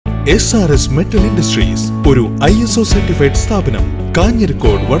SRS Metal Industries, ഒരു ISO certified സ്ഥാപനം,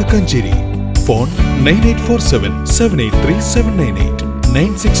 Kanjirakode Vadakkanchery. Phone 9847 783 798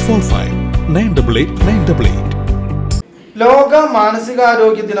 9645 988 988. ലോക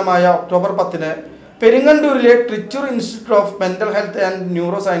മാനസികാരോഗ്യ ദിനമായ October 10-ന് പെരിങ്ങണ്ടൂരിലെ Trichur institute of mental health and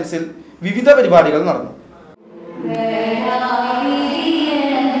neuro സയൻസിൽ വിവിധ പരിപാടികൾ നടന്നു.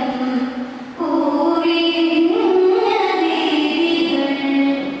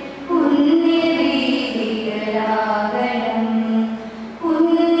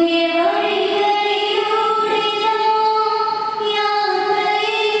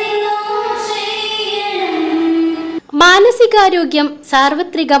 മാനസികാരോഗ്യം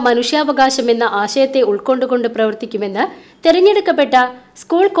സാർവത്രിക മനുഷ്യാവകാശമെന്ന ആശയത്തെ ഉൾക്കൊണ്ടുകൊണ്ട് പ്രവർത്തിക്കുമെന്ന് തെരഞ്ഞെടുക്കപ്പെട്ട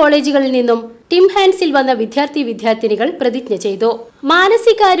സ്കൂൾ കോളേജുകളിൽ നിന്നും ടിം ഹാൻസിൽ വന്ന വിദ്യാർത്ഥിനികൾ പ്രതിജ്ഞ ചെയ്തു.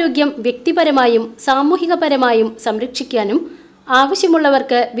 മാനസികാരോഗ്യം വ്യക്തിപരമായും സാമൂഹികപരമായും സംരക്ഷിക്കാനും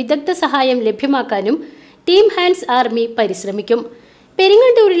ആവശ്യമുള്ളവർക്ക് വിദഗ്ധ സഹായം ലഭ്യമാക്കാനും ടീം ഹാൻസ് ആർമി പരിശ്രമിക്കും.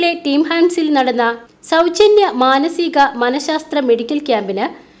 പെരിങ്ങണ്ടൂരിലെ ടീം ഹാൻസിൽ നടന്ന സൗജന്യ മാനസിക മനഃശാസ്ത്ര മെഡിക്കൽ ക്യാമ്പിന്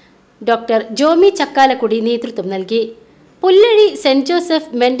ഡോക്ടർ ജോമി ചക്കാലക്കുടി നേതൃത്വം നൽകി. Pullazhi saint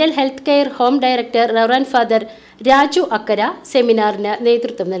Joseph mental health care home director reverend father Raju അക്കര സെമിനാറിന്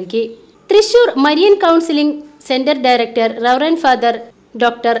നേതൃത്വം നൽകി. Thrissur Marian counselling centre director reverend father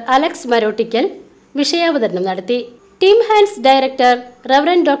doctor Alex Marottikkal വിഷയാവതരണം നടത്തി. Team Hans director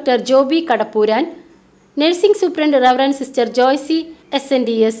reverend doctor Joby കടപ്പൂരാൻ, nursing superintendent reverend sister Joicy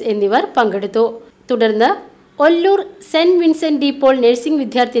SNDS എന്നിവർ പങ്കെടുത്തു. തുടർന്ന് Ollur saint Vincent de Paul nursing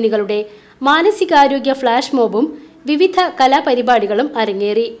വിദ്യാർത്ഥിനികളുടെ മാനസികാരോഗ്യ flash മോബും വിവിധ കലാപരിപാടികളും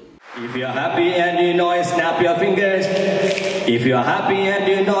അരങ്ങേറി. If you're happy and you know it, snap your fingers. If you're happy and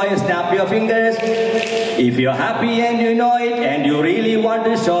you know it, snap your fingers. If you're happy and you know it and you really want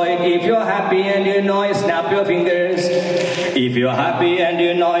to show it. If you're happy and you know it, snap your fingers. If you're happy and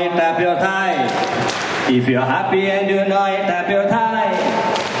you know it, tap your thigh. If you're happy and you know it, tap your thigh.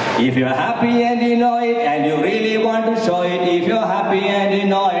 If you're happy and you know it and you really want to show it. If you're happy and you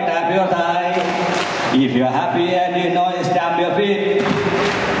know it, tap your thigh. If you're happy and you know it, stamp your feet.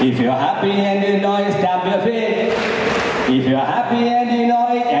 If you're happy and you know it, stamp your feet. If you're happy and you know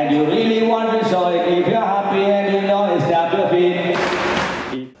it and you really want to show it. If you're happy and you know it, stamp your feet.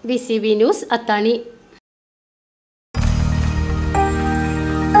 VCV News Attani.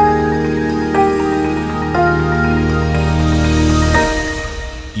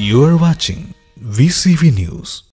 You are watching VCV News.